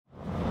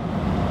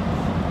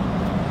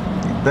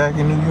Back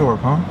in New York,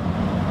 huh?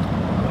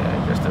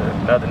 Yeah, just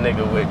another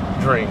nigga with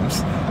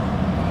dreams.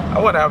 I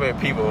wonder how many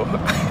people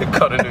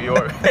go to New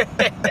York.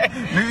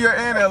 New York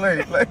and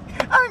LA. Like,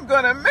 I'm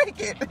gonna make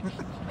it.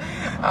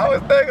 I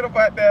was thinking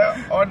about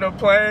that on the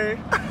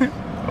plane.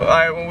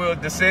 Like when we were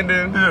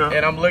descending,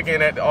 and I'm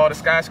looking at all the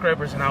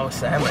skyscrapers, and I was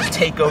saying, I'm gonna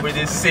take over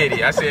this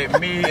city. I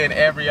said, me and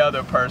every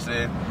other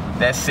person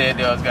that said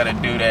they was gonna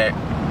do that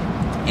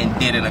and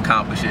didn't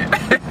accomplish it.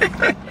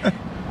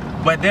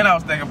 But then I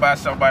was thinking about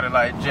somebody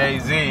like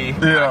Jay-Z,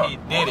 how he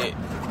did it.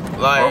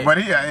 Like, but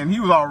he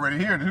was already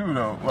here too,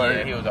 though. Like,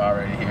 yeah, he was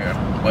already here.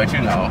 But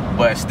you know,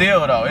 but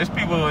still though, it's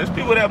people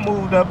that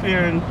moved up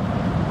here and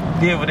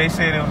did what they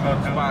said they was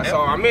gonna do.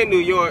 So I'm in New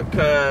York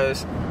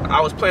because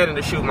I was planning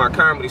to shoot my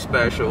comedy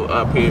special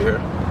up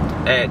here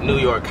at New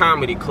York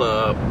Comedy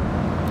Club.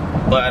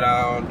 But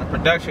the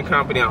production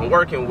company I'm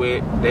working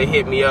with, they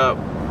hit me up.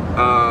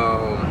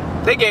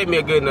 They gave me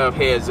a good enough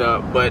heads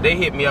up, but they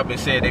hit me up and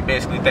said they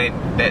basically think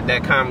that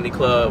that comedy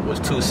club was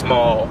too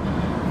small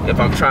if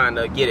I'm trying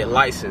to get it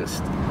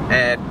licensed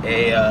at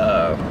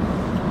a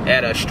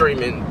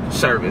streaming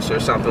service or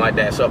something like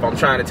that. So if I'm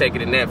trying to take it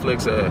to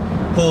Netflix or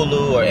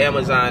Hulu or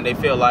Amazon, they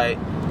feel like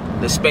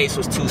the space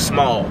was too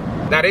small.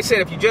 Now they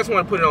said if you just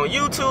want to put it on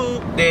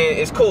YouTube, then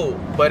it's cool.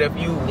 But if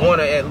you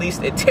want to at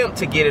least attempt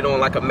to get it on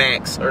like a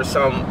Max or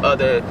some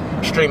other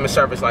streaming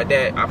service like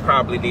that, I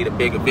probably need a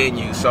bigger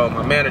venue. So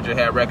my manager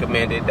had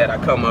recommended that I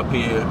come up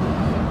here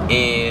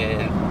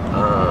and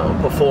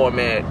perform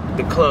at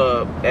the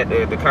club, at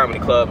the comedy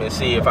club, and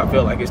see if I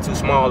feel like it's too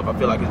small, if I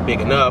feel like it's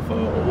big enough,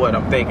 or what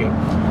I'm thinking.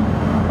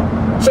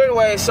 So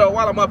anyway, so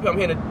while I'm up here, I'm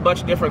hitting a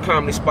bunch of different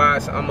comedy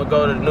spots. I'm gonna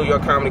go to the New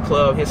York Comedy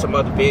Club, hit some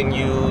other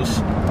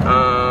venues,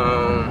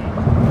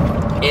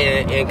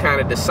 and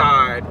kind of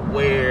decide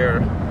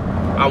where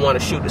I want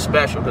to shoot the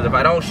special. Because if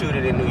I don't shoot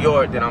it in New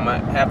York, then I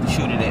might have to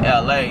shoot it in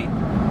LA.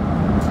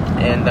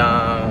 And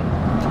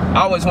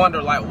I always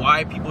wonder like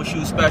why people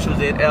shoot specials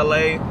in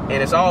LA,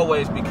 and it's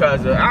always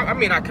because of, I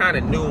mean, I kind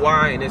of knew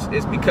why, and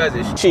it's because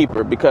it's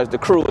cheaper, because the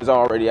crew is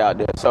already out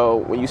there. So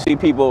when you see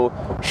people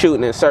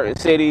shooting in certain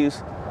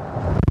cities,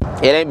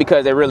 it ain't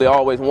because they really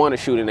always want to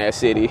shoot in that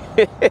city.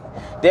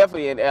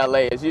 Definitely in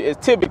LA,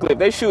 it's typically, if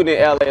they shoot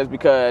in LA, it's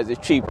because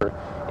it's cheaper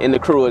and the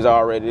crew is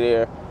already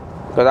there.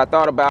 Because I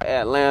thought about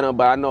Atlanta,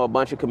 but I know a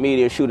bunch of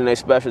comedians shooting their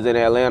specials in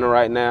Atlanta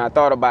right now. I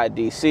thought about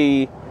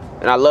DC,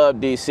 and I love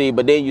DC,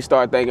 but then you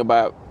start thinking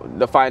about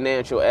the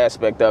financial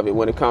aspect of it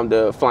when it comes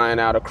to flying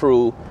out a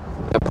crew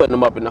and putting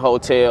them up in the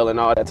hotel and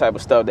all that type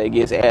of stuff that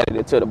gets added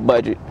into the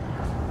budget.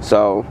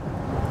 So,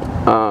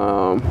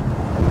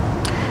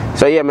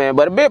 so yeah, man.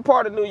 But a big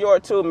part of New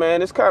York too,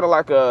 man, it's kind of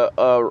like a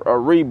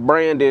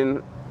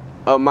rebranding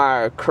of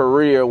my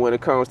career when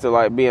it comes to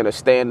like being a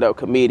stand-up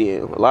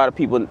comedian. A lot of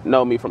people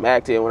know me from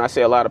acting. When I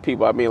say a lot of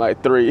people, I mean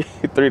like three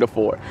to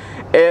four.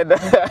 And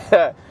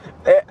so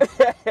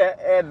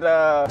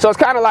it's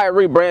kind of like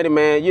rebranding,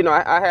 man. You know,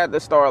 I had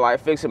to start like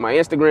fixing my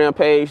Instagram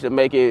page to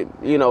make it,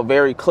 you know,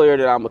 very clear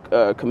that I'm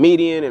a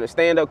comedian and a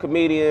stand-up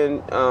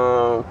comedian.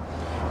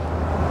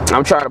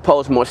 I'm trying to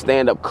post more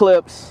stand-up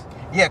clips.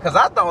 yeah, because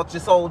I thought you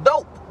sold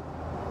dope.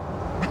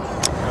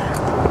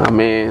 I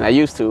mean, I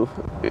used to,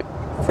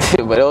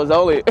 but it was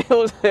only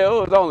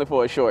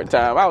for a short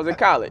time. I was in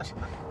college.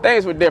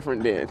 Things were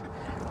different then.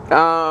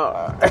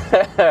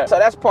 So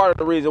that's part of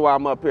the reason why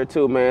I'm up here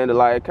too, man, to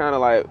like kind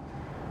of like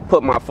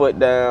put my foot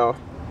down.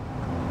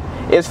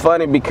 It's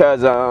funny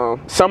because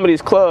some of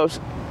these clubs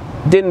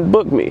didn't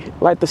book me,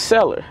 like the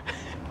Cellar.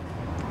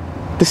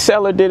 The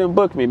Cellar didn't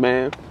book me,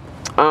 man.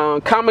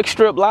 Comic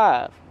Strip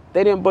Live,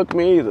 they didn't book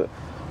me either.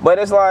 But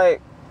it's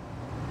like,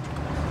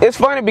 it's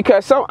funny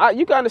because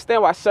you can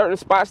understand why certain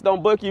spots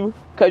don't book you,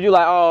 because you're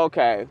like, oh,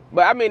 okay.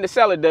 But I mean, the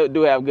Cellar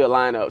do have good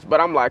lineups,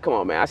 but I'm like, come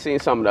on, man, I seen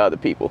some of the other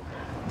people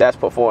that's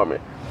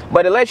performing.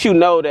 But it lets you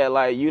know that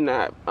like you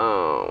got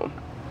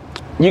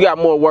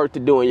more work to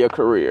do in your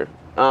career.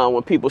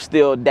 When people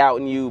still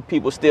doubting you,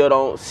 people still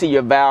don't see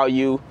your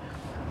value,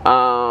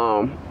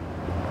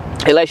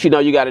 it lets you know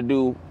you got to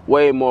do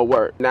way more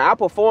work. Now I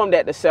performed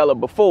at the Cellar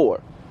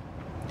before,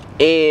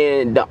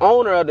 and the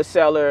owner of the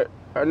Cellar,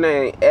 her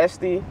name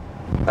Esty,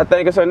 I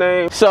think it's her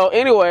name. So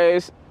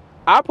anyways,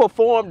 I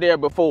performed there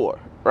before,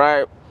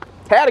 right?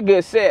 Had a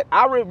good set.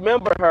 I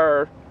remember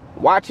her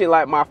watching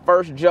like my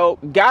first joke,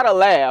 got a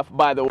laugh,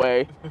 by the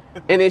way,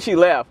 and then she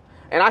left.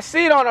 And I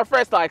see it on her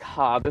face like,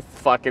 oh, this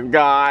fucking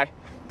guy,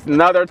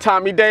 another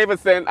Tommy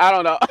Davidson. I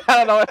don't know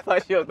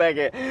what she was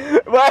thinking.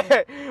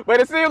 But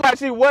it seemed like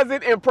she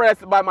wasn't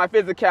impressed by my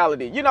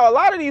physicality. You know, a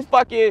lot of these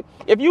fucking,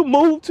 if you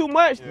move too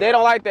much, they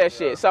don't like that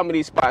shit, some of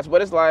these spots.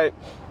 But it's like,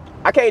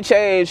 I can't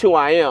change who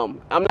I am.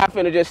 I'm not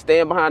finna just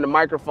stand behind the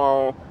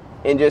microphone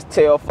and just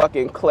tell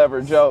fucking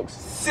clever jokes.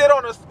 Sit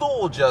on a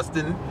stool,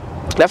 Justin.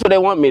 That's what they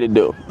want me to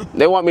do.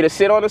 They want me to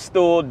sit on a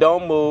stool,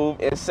 don't move,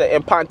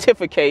 and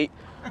pontificate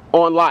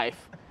on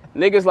life.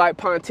 Niggas like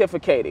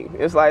pontificating.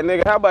 It's like,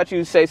 nigga, how about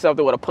you say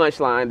something with a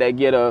punchline that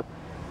get a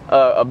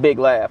big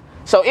laugh?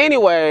 So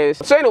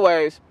anyways,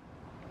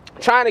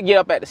 trying to get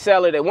up at the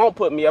Cellar. They won't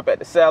put me up at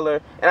the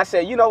Cellar. And I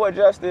said, you know what,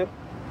 Justin?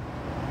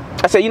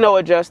 I said, you know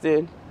what,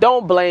 Justin?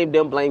 Don't blame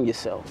them, blame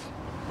yourself.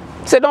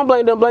 I said, don't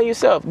blame them, blame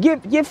yourself.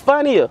 Get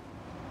funnier.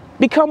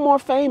 Become more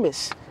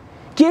famous.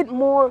 Get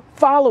more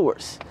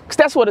followers. Because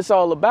that's what it's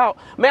all about.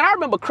 Man, I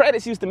remember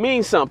credits used to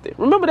mean something.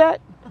 Remember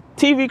that?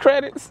 TV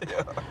credits?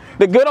 Yeah.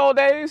 The good old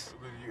days?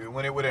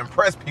 When it would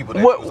impress people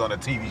that it was on a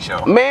TV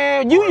show.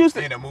 Man, you used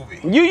to, in a movie.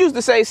 You used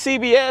to say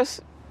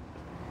CBS,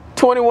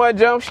 21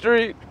 Jump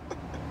Street,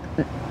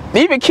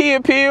 even Key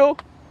and Peele.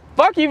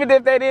 Fuck, even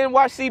if they didn't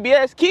watch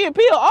CBS. Key and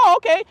Peele, oh,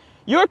 okay.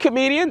 You're a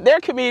comedian, they're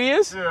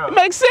comedians. Yeah. It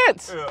makes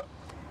sense. Yeah.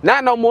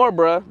 Not no more,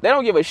 bruh. They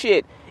don't give a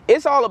shit.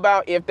 It's all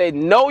about if they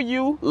know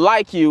you,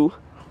 like you,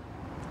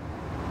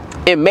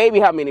 and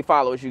maybe how many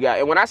followers you got.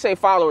 And when I say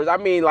followers, I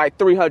mean like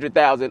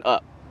 300,000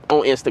 up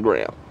on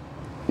Instagram.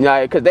 You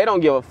know, because they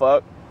don't give a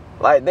fuck.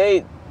 Like,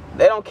 they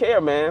don't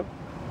care, man.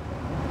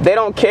 They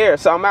don't care.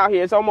 So I'm out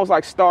here. It's almost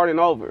like starting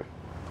over.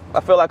 I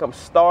feel like I'm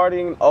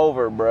starting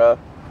over, bruh.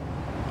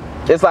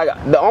 It's like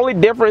the only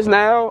difference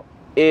now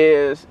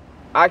is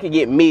I can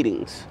get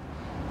meetings.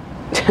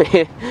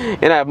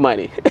 And I have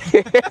money.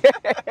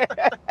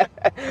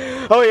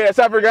 Oh yes,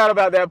 I forgot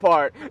about that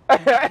part.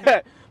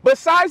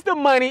 Besides the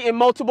money and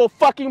multiple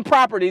fucking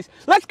properties,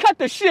 let's cut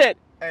the shit.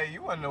 Hey,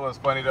 you wanna know what's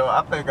funny though?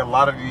 I think a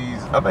lot of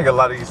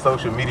these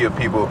social media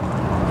people,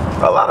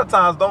 a lot of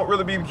times don't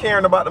really be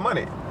caring about the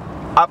money.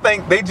 I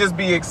think they just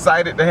be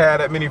excited to have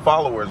that many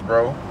followers,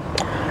 bro.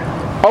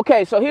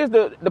 Okay, so here's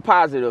the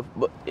positive.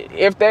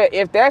 If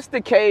that's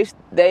the case,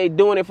 they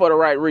doing it for the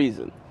right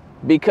reason.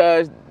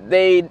 Because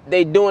they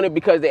doing it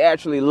because they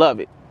actually love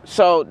it.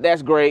 So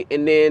that's great.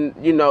 And then,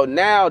 you know,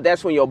 now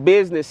that's when your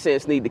business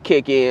sense need to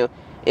kick in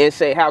and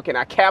say, how can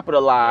I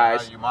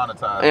capitalize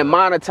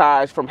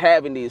monetize from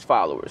having these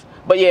followers?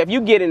 But yeah, if you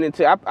get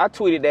into, I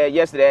tweeted that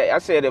yesterday. I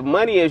said, if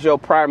money is your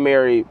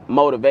primary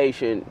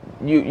motivation,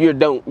 you're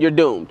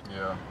doomed.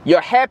 Yeah.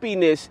 Your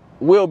happiness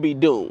will be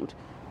doomed.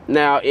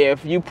 Now,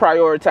 if you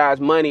prioritize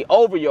money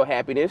over your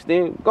happiness,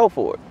 then go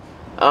for it.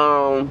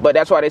 But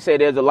that's why they say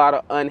there's a lot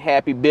of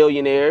unhappy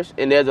billionaires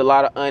and there's a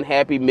lot of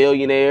unhappy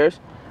millionaires.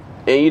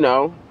 And you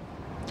know,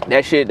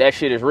 that shit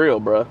is real,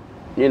 bro.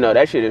 You know,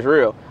 that shit is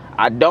real.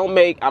 I'm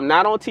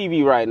not on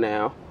TV right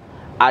now.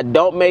 I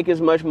don't make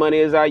as much money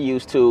as I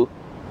used to,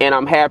 and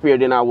I'm happier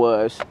than I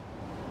was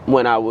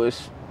when I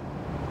was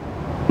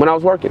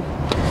working.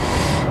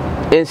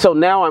 And so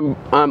now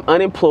I'm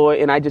unemployed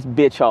and I just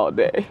bitch all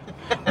day.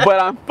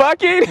 But I'm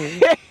fucking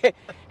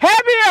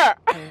happier.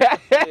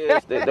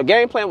 The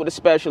game plan with the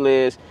special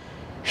is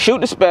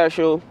shoot the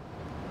special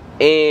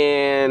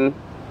and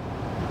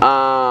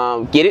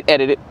get it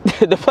edited.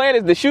 The plan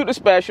is to shoot the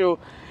special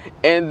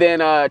and then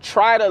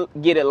try to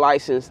get it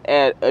licensed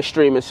at a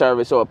streaming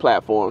service or a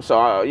platform.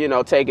 So, you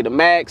know, take it to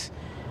Max,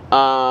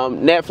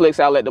 Netflix,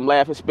 I'll let them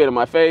laugh and spit in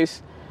my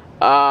face.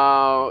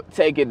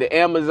 Take it to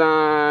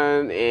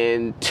Amazon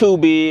and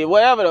Tubi,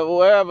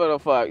 wherever the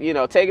fuck, you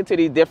know, take it to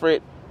these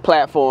different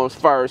platforms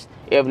first.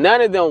 If none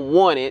of them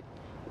want it,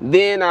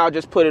 then I'll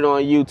just put it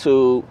on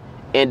YouTube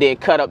and then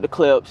cut up the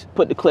clips,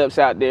 put the clips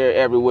out there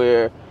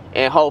everywhere,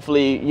 and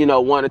hopefully, you know,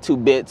 1 or 2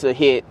 bits a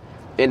hit,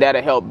 and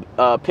that'll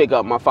help pick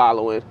up my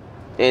following.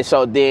 And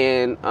so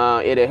then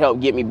it'll help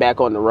get me back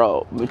on the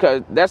road,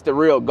 because that's the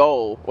real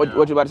goal. What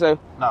you about to say?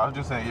 No, I was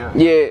just saying, yeah.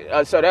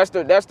 Yeah, so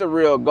that's the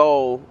real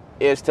goal,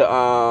 is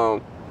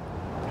to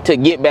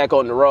get back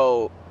on the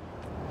road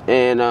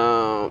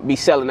and be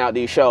selling out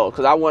these shows,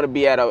 because I want to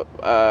be at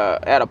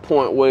a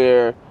point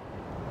where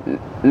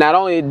not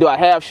only do I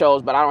have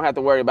shows, but I don't have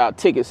to worry about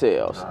ticket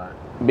sales. Right.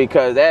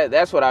 Because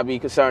that's what I be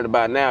concerned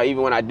about now.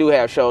 Even when I do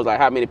have shows, like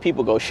how many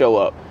people go show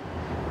up,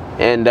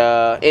 and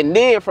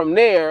then from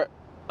there,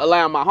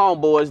 allowing my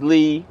homeboys,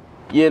 Lee,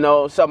 you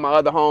know, some of my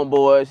other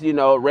homeboys, you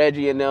know,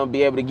 Reggie and them,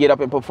 be able to get up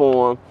and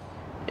perform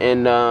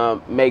and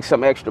make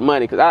some extra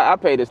money, because I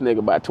pay this nigga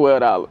about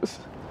 $12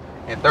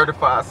 and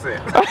 35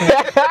 cents.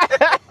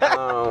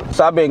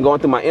 So I've been going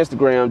through my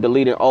Instagram,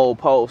 deleting old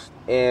posts,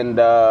 and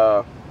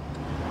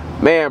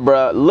man,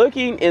 bro,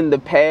 looking in the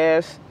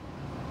past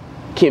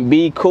can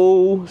be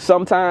cool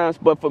sometimes,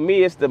 but for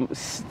me, it's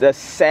the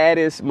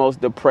saddest,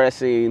 most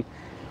depressing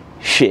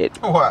shit.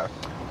 Why?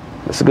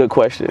 That's a good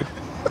question.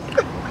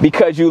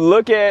 Because you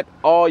look at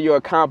all your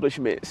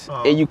accomplishments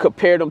and you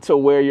compare them to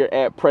where you're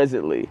at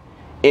presently,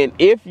 and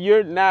if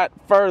you're not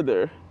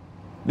further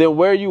than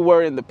where you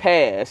were in the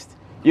past,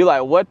 you're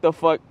like, what the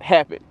fuck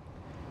happened?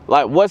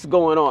 Like, what's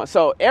going on?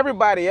 So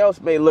everybody else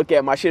may look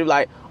at my shit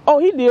like, oh,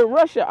 he did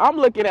Russia. I'm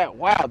looking at,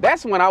 wow,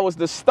 that's when I was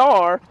the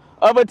star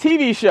of a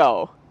TV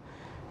show.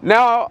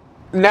 Now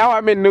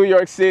I'm in New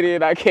York City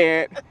and I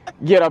can't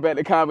get up at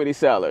the Comedy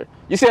Cellar.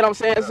 You see what I'm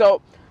saying?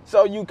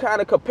 So you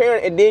kind of compare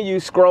it, and then you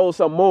scroll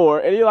some more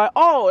and you're like,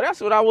 oh, that's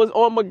when I was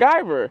on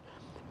MacGyver.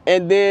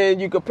 And then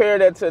you compare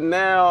that to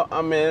now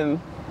I'm in.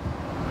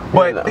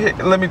 But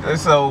let me,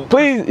 so.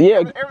 Please,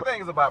 yeah.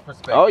 Everything is about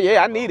perspective. Oh,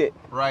 yeah, I need it.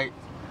 Right.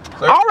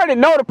 So, I already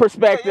know the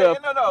perspective,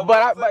 no,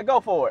 but go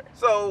for it.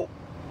 So,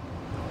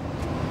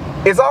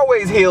 it's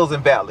always hills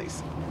and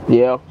valleys.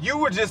 Yeah. You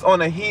were just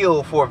on a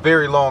hill for a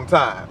very long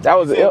time. That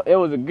was it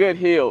was a good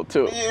hill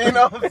too. You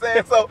know what I'm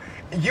saying? So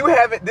you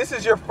haven't. This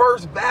is your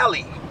first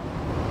valley,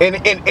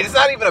 and it's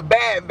not even a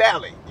bad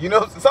valley. You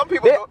know, some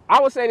people. I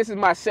would say this is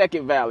my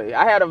second valley.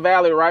 I had a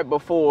valley right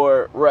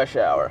before rush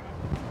hour.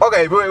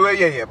 Okay, well,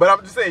 yeah. But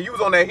I'm just saying, you was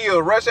on that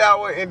hill, rush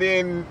hour, and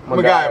then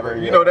MacGyver.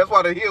 Yeah. You know, that's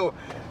why the hill.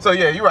 So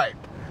yeah, you're right.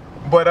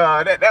 But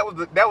that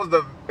was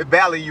the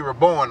valley you were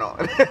born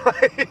on.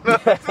 You know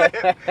what I'm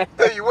saying?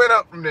 So you went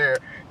up from there,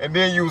 and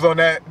then you was on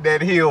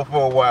that hill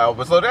for a while.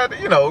 But so that,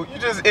 you know, you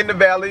just in the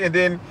valley, and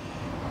then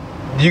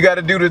you got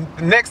to do the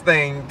next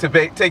thing to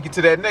take you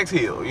to that next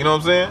hill. You know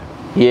what I'm saying?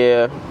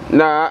 Yeah.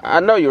 Nah, I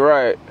know you're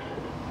right.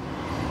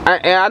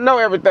 And I know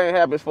everything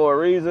happens for a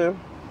reason.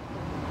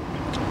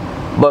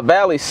 But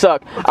valleys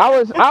suck.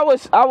 I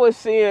was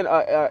seeing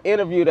an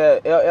interview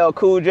that LL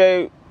Cool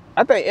J,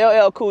 I think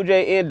LL Cool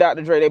J and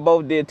Dr. Dre, they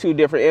both did 2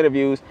 different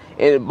interviews,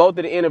 and both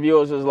of the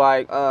interviewers was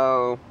like,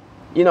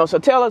 you know, so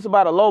tell us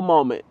about a low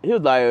moment. He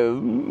was like, I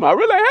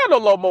really ain't had no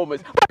low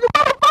moments. But you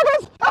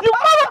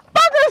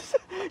motherfuckers,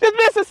 just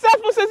been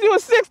successful since you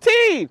was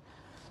 16.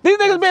 These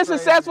niggas been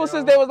successful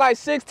since they was like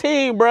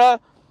 16, bruh.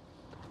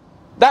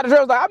 Dr. Dre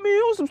was like, I mean,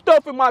 it was some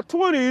stuff in my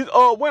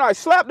 20s when I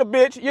slapped a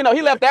bitch. You know,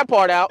 he left that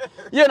part out,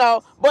 you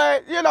know.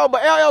 But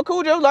LL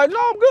Cool J was like, no,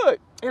 I'm good.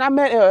 And I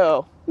met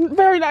LL.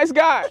 Very nice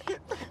guy.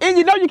 And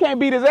you know you can't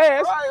beat his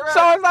ass. Right.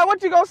 So it's like,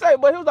 what you gonna say?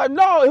 But he was like,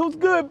 no, it was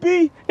good,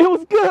 B. It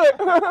was good.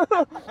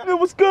 It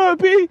was good,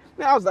 B.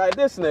 And I was like,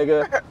 this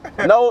nigga.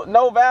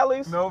 No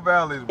valleys. No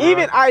valleys, bro.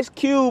 Even Ice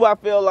Cube, I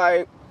feel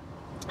like,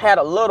 had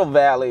a little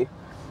valley.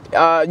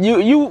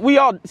 We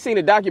all seen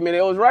the documentary.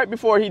 It was right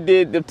before he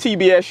did the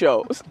TBS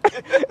shows.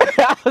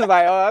 I was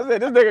like, I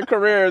said, this nigga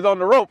career is on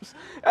the ropes.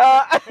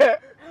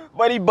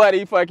 But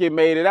he fucking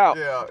made it out.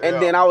 Yeah,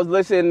 and then I was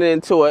listening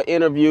to an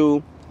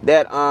interview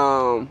that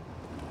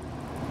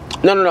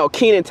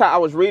Kenan I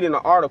was reading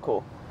an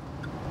article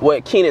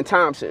with Kenan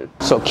Thompson.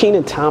 So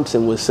Kenan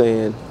Thompson was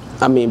saying,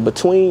 I mean,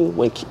 between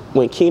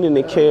when Kenan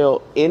and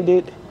Kel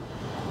ended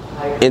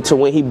into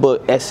when he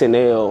booked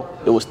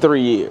SNL, it was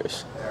 3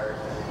 years.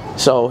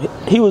 So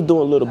he was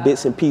doing little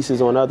bits and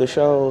pieces on other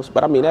shows,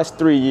 but I mean, that's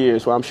 3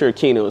 years where I'm sure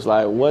Kenan was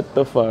like, what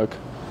the fuck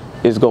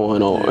is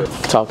going on? Yeah.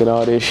 Talking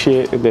all this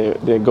shit, and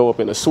then go up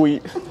in a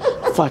suite.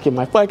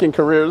 My fucking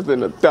career's in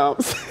the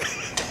dumps.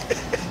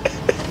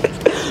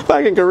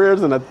 Fucking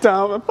career's in the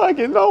dump.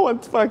 No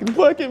one's fucking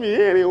fucking me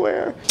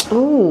anywhere.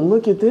 Oh,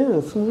 look at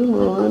this.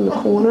 In the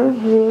corner.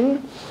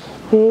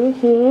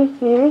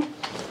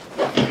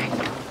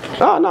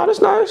 Oh, no,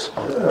 that's nice.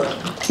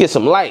 Get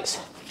some lights.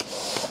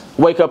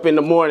 Wake up in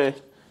the morning.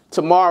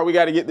 Tomorrow we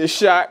got to get this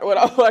shot. What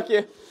I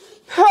fucking...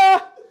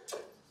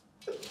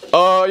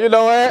 you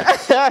know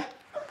what?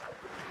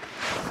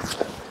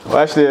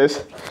 Watch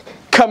this.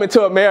 Coming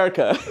to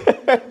America.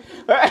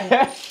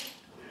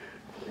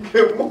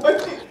 Good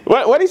morning.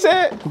 What he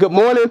said? Good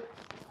morning.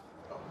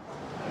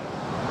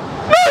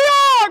 New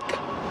York!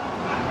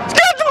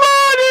 Good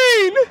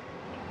morning!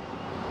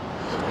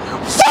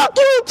 Fuck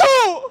you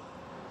too!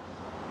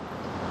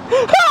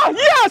 Ah,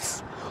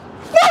 yes!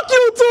 Fuck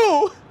you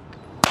too!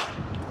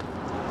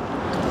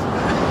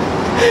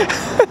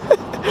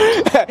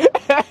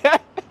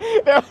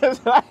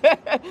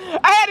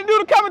 I had to do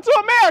the Coming to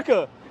America.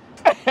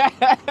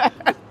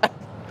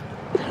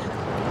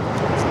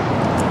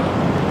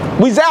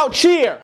 We's out here.